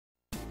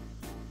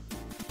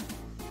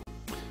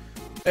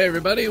Hey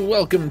everybody,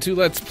 welcome to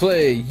Let's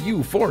Play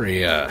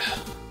Ufouria,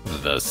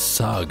 the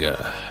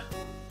Saga.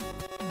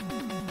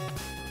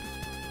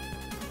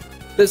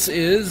 This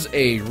is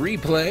a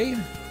replay,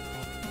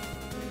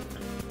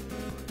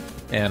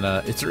 and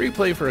it's a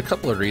replay for a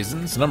couple of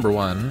reasons. Number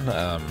one,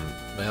 well,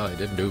 I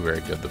didn't do very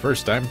good the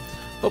first time.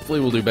 Hopefully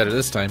we'll do better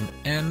this time.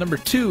 And number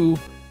two,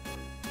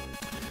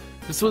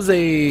 this was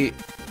a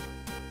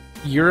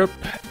Europe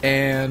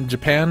and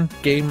Japan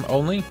game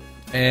only,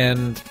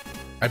 and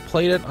I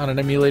played it on an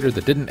emulator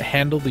that didn't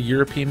handle the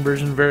European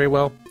version very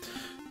well.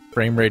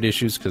 Frame rate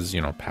issues, because, you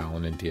know, PAL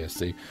and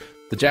NTSC.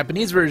 The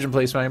Japanese version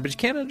plays fine, but you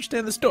can't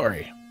understand the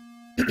story.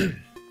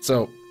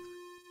 So,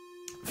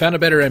 found a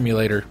better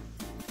emulator.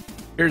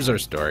 Here's our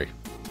story.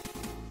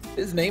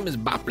 His name is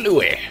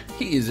Louie.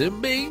 He's in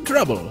big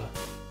trouble.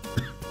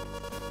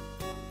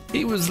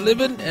 He was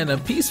living in a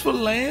peaceful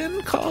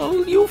land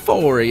called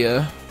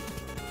Ufouria.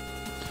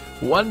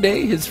 One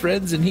day, his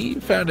friends and he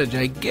found a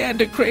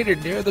gigantic crater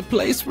near the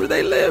place where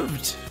they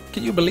lived.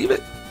 Can you believe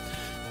it?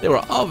 They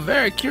were all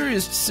very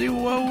curious to see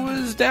what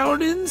was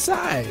down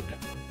inside.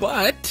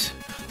 But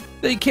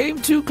they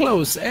came too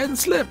close and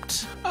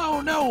slipped.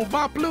 Oh no,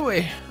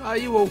 Louie, are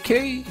you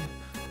okay?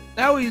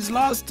 Now he's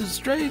lost his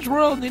strange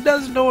world and he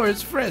doesn't know where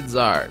his friends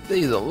are.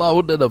 He's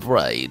alone and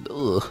afraid.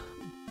 Ugh.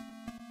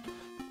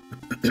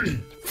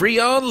 Free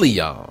on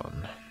Leon.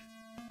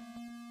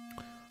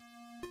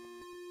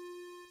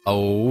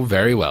 Oh,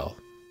 very well.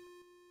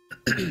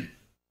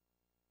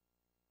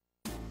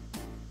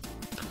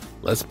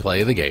 Let's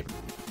play the game.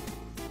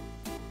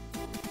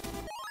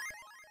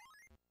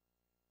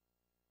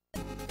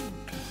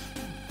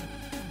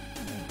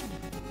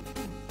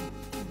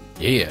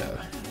 Yeah.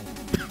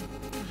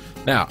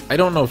 Now, I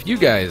don't know if you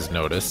guys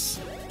notice,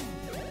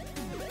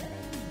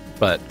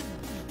 but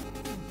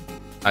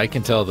I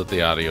can tell that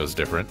the audio is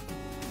different.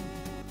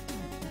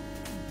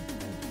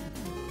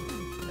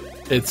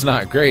 It's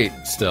not great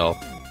still.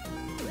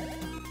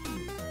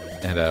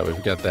 And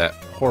we've got that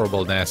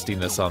horrible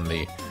nastiness on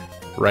the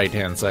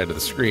right-hand side of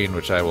the screen,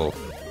 which I will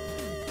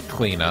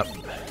clean up.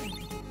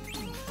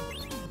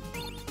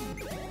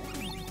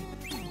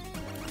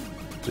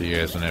 So you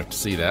guys don't have to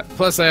see that.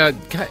 Plus, I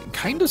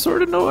kind of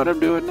sort of know what I'm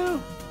doing now.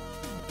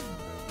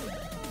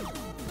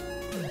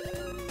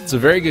 It's a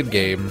very good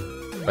game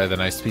by the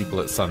nice people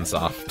at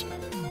Sunsoft.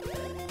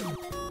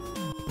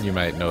 You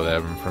might know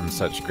them from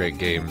such great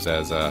games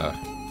as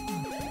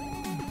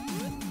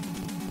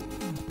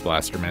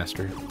Blaster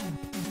Master,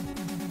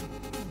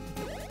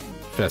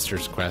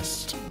 Fester's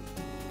Quest,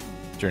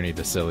 Journey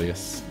to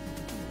Silius.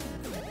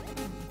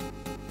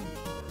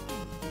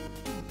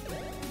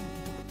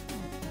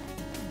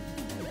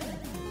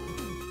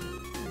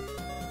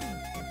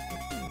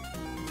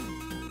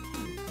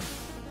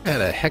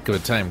 Had a heck of a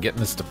time getting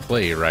this to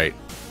play right,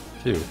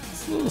 too.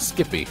 It's a little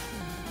skippy.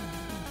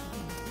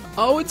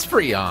 Oh, it's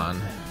Freon.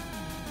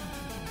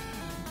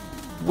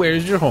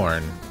 Where's your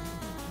horn?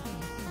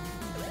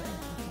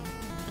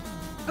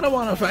 I don't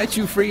want to fight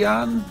you,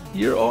 Freon.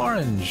 You're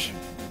orange.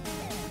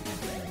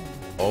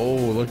 Oh,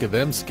 look at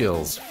them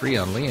skills.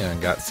 Freon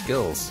Leon got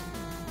skills.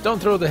 Don't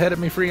throw the head at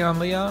me, Freon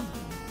Leon.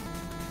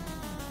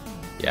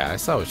 Yeah, I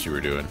saw what you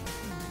were doing.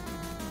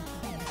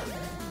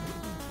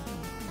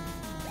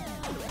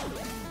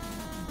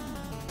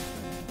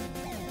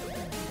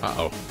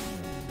 Uh-oh.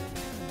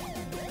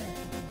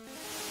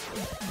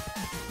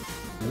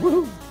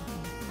 Woohoo!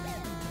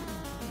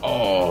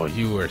 Oh,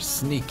 you were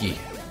sneaky.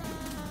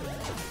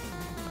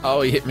 Oh,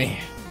 he hit me.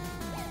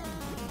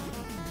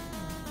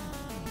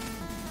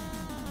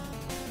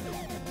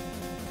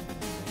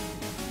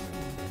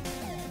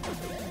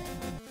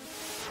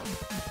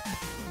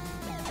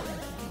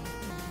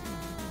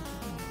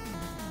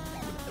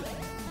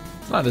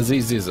 It's not as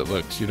easy as it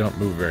looks. You don't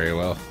move very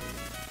well.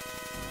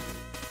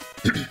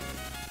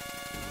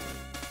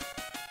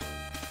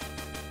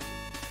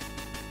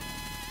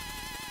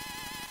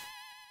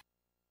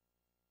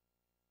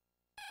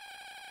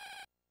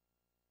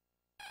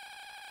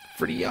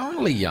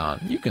 Freon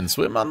Leon, you can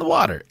swim on the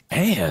water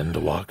and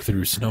walk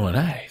through snow and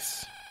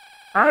ice.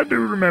 I do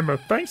remember.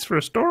 Thanks for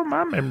restoring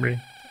my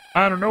memory.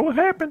 I don't know what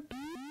happened.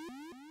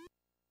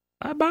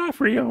 Bye-bye,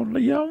 Freon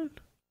Leon.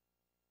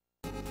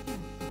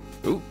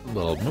 Ooh, a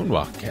little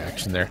moonwalk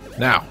action there.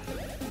 Now,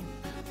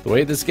 the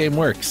way this game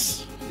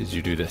works is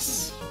you do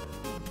this.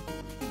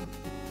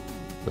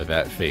 With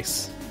that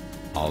face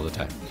all the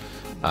time.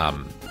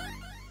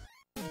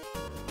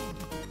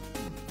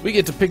 We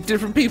get to pick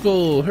different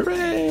people!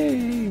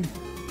 Hooray!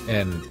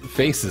 And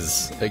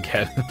faces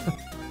again.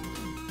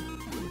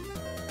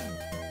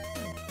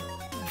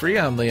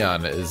 Freon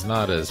Leon is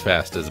not as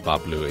fast as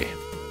Louie.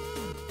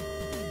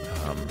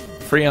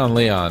 Freon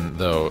Leon,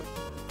 though,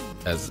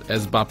 as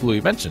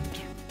Louie mentioned,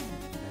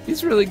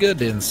 he's really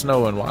good in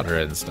snow and water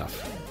and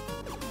stuff.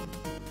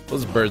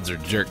 Those birds are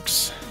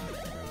jerks.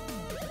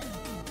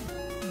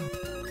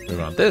 We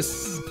want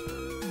this.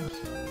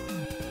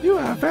 You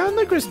have found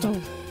the crystal.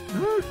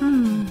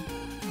 Mm-hmm.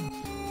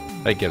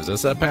 That gives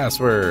us a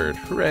password.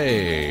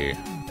 Hooray!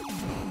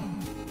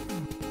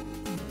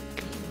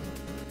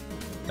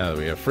 Now that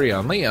we have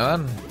Freon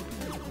Leon,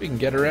 we can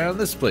get around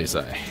this place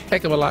a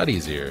heck of a lot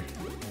easier.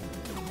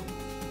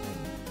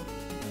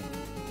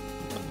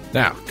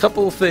 Now,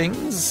 couple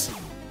things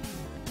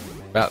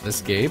about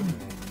this game.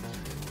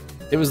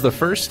 It was the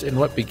first in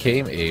what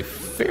became a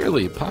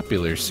fairly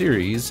popular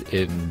series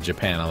in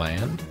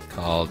Japan-land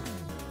called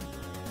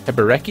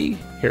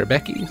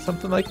Hirabeki,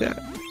 something like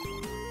that.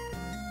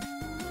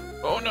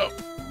 Oh no!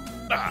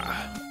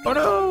 Oh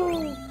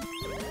no!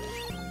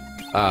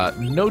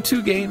 No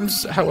two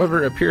games,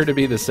 however, appear to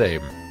be the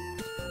same.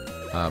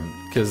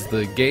 Because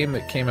the game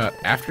that came out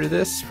after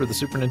this for the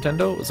Super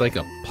Nintendo was like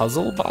a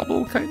puzzle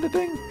bobble kind of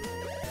thing.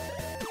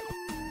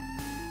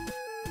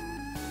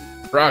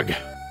 Frog!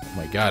 Oh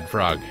my god,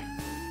 Frog.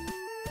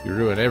 You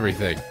ruin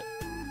everything.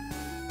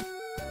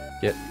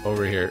 Get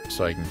over here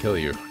so I can kill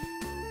you.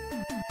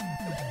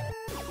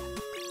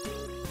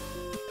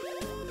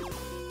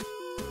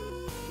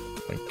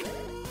 Boink.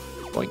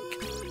 Boink.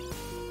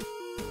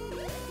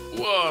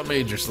 Whoa,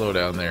 major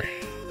slowdown there.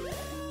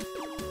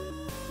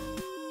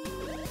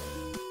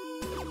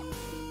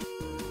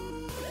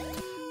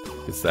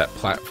 It's that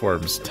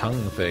platform's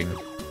tongue thing.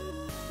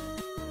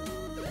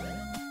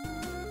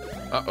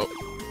 Uh-oh.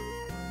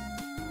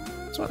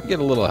 Just want to get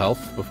a little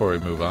health before we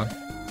move on.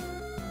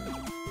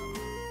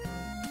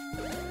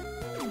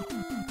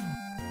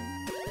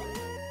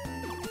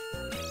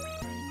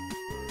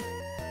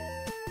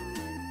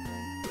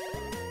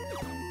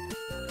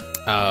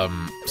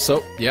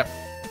 So, yep,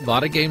 a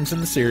lot of games in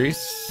the series.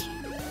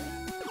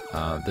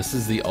 This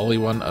is the only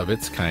one of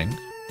its kind.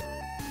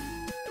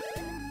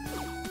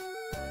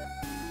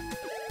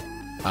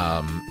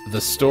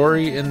 The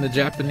story in the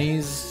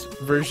Japanese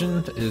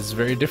version is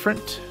very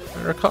different, if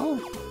I recall.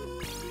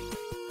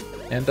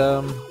 And,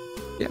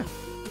 yeah,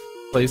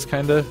 plays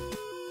kind of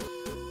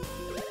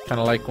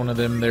like one of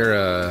them,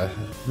 their,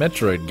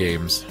 Metroid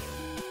games.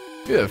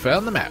 Yeah,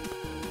 found the map.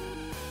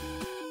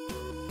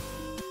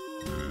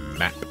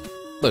 Map.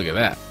 Look at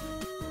that.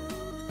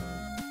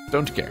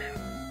 Don't care.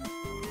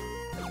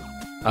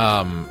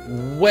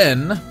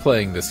 When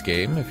playing this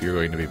game, if you're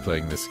going to be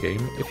playing this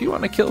game, if you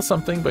want to kill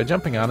something by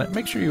jumping on it,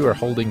 make sure you are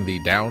holding the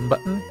down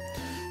button.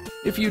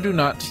 If you do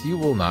not, you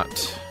will not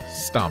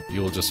stomp.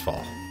 You will just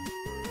fall.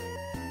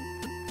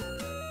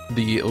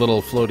 The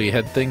little floaty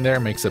head thing there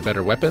makes a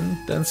better weapon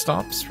than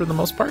stomps for the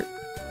most part.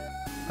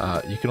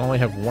 You can only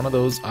have one of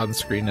those on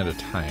screen at a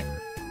time.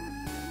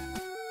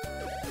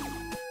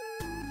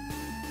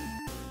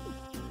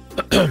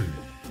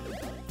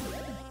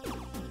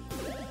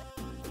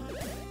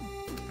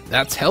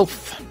 That's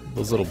health.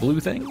 Those little blue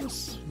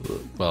things.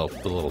 Well,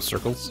 the little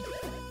circles.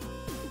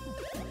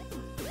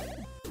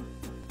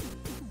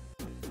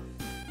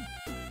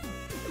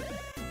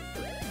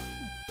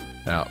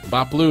 Now,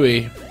 Bop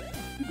Louie,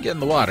 get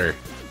in the water.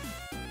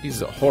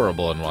 He's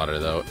horrible in water,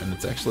 though, and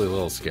it's actually a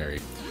little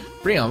scary.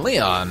 Freon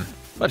Leon,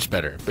 much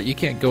better, but you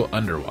can't go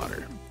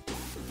underwater.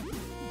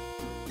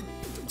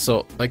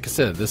 So, like I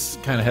said, this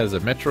kind of has a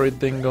Metroid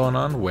thing going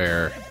on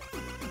where,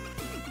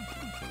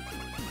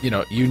 you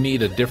know, you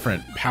need a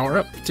different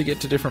power-up to get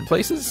to different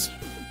places,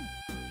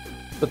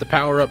 but the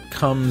power-up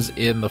comes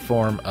in the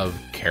form of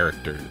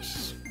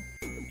characters.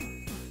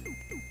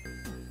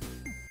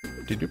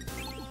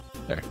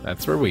 There,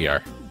 that's where we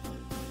are.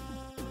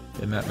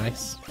 Isn't that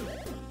nice?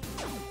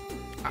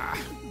 Ah.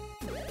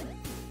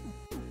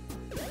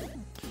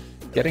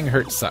 Getting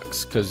hurt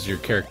sucks, because your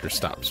character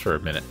stops for a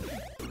minute.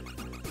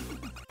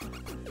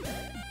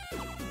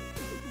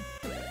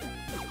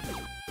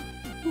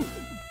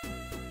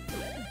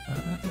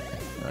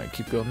 Alright,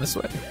 keep going this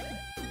way.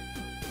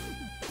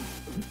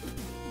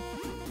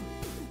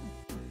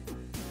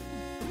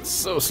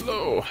 So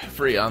slow,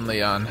 Freon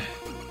Leon.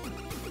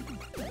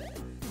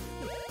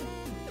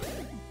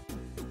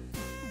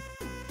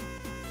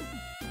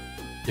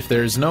 If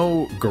there's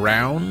no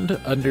ground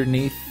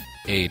underneath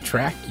a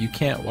track, you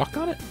can't walk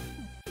on it.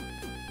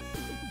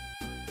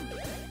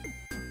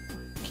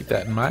 Keep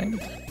that in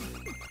mind.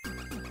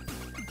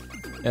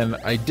 And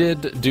I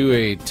did do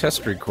a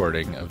test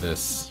recording of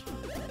this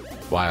a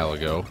while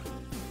ago,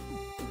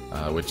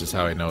 which is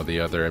how I know the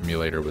other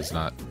emulator was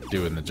not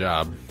doing the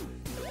job.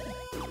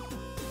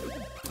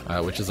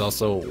 Which is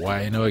also why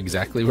I know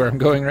exactly where I'm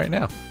going right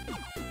now.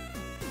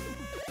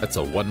 That's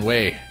a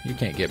one-way. You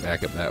can't get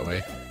back up that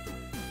way.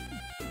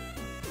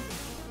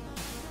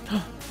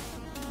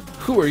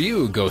 Who are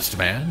you, Ghost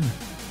Man?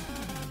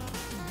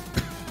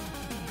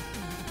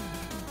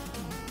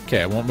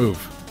 Okay, I won't move.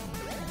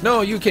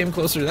 No, you came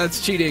closer.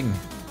 That's cheating.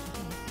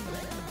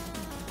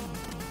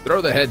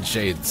 Throw the head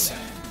shades.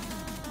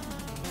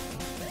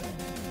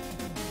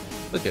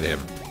 Look at him.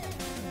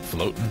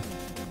 Floating.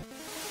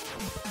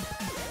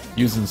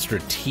 Using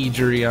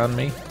strategery on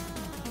me.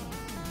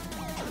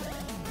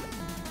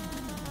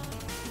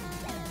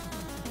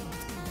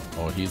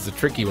 Oh, he's a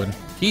tricky one.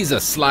 He's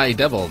a sly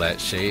devil, that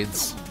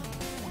Shades.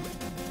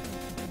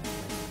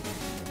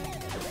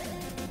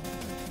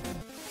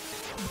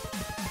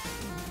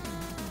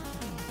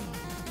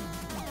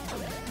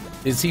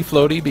 Is he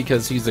floaty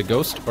because he's a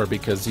ghost or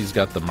because he's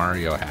got the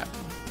Mario hat?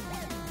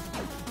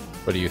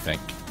 What do you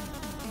think?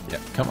 Yeah,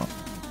 come on.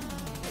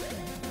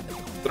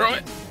 Throw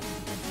it!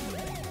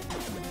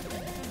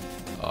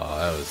 Oh,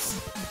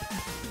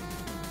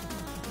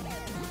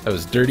 that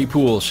was dirty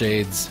pool,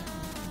 Shades.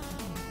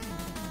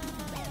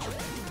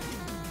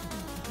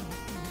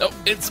 Oh,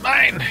 it's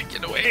mine!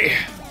 Get away!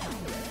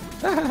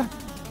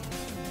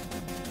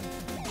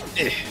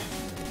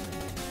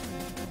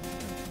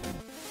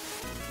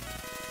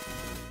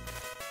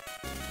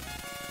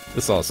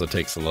 This also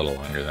takes a little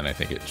longer than I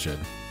think it should.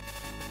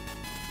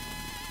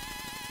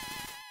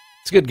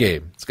 It's a good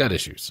game. It's got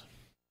issues.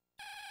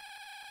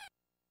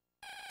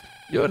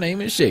 Your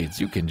name is Shades.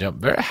 You can jump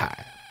very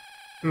high.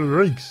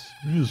 Thanks.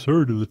 You just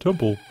heard of the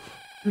temple.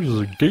 There's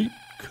a gate.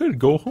 Could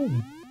go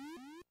home.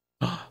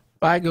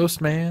 Bye, Ghost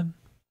Man.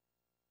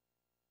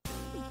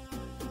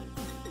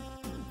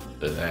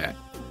 Look at that.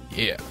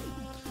 Yeah.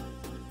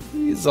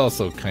 He's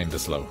also kind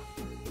of slow.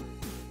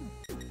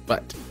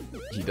 But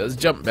he does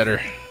jump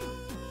better.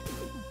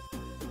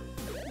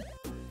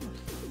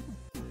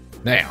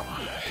 Now.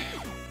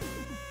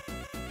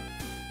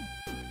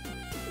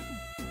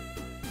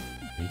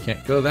 You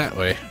can't go that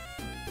way.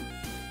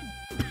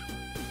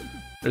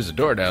 There's a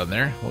door down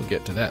there. We'll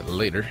get to that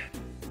later.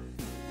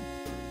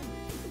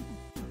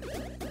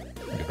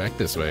 Go back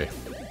this way.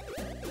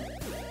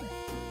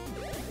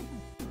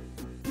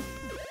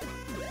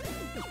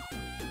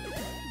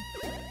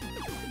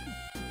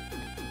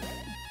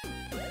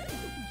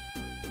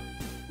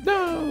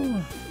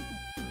 No!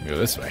 Go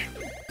this way.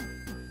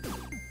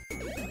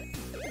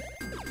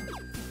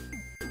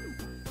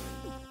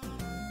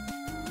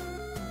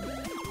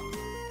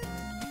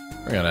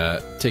 We're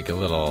gonna take a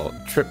little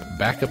trip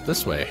back up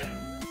this way.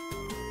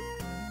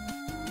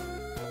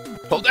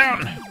 Hold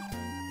down!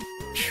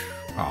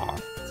 Aw,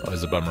 it's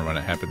always a bummer when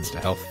it happens to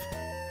health.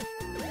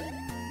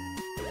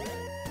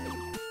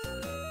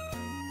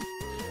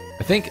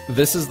 I think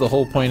this is the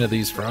whole point of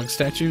these frog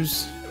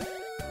statues.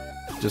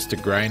 Just to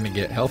grind and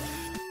get health.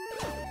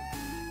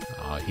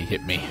 Aw, he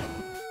hit me.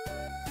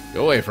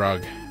 Go away,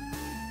 frog.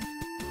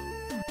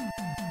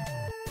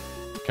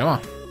 Come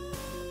on.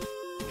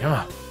 Come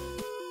on.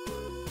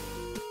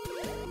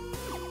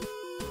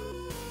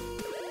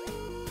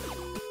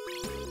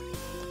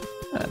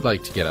 I'd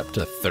like to get up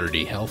to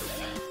 30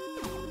 health.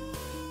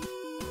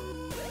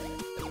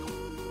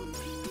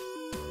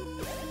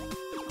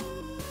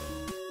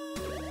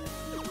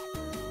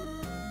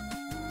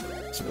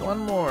 Just one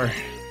more.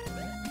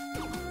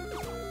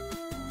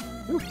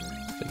 Ooh,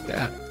 take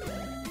that.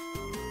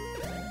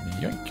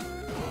 Yoink.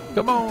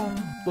 Come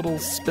on, little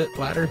spit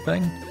ladder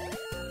thing.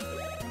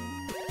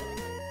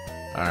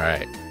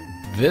 Alright.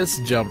 This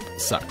jump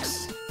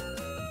sucks.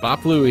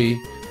 Bop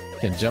Louie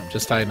can jump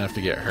just high enough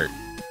to get hurt.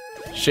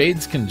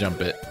 Shades can jump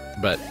it,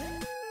 but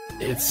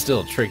it's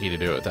still tricky to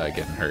do it without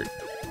getting hurt.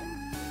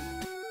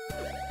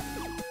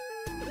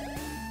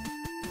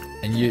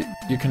 And you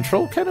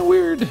control kind of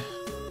weird.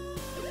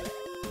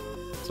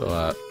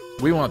 So,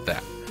 we want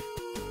that.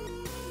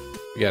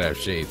 We gotta have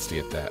Shades to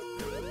get that.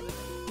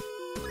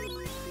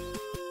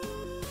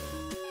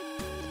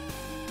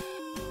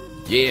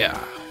 Yeah!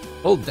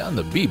 Hold down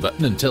the B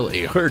button until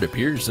a herd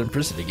appears and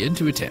press it again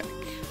to attack.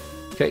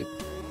 Okay.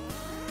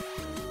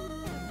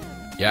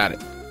 Got it.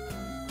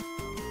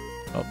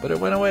 Oh, but it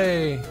went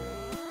away.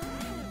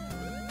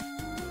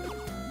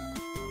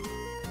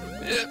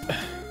 Yep.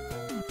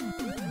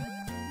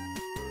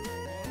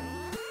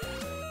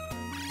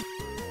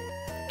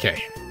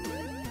 Okay.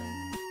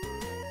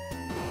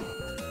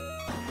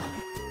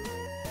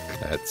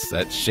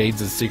 That's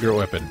Shades' secret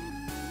weapon.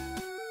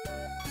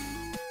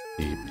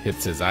 He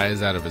hits his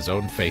eyes out of his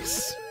own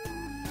face.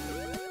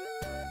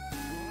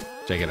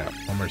 Check it out.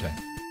 One more time.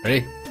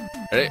 Ready?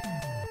 Ready?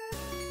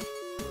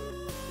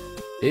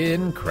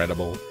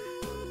 Incredible.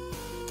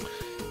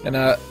 And,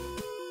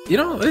 you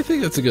know, I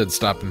think that's a good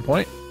stopping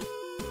point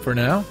for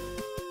now.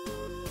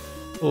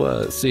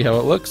 We'll see how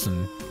it looks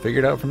and figure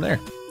it out from there.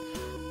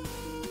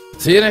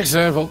 See you next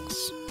time,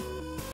 folks.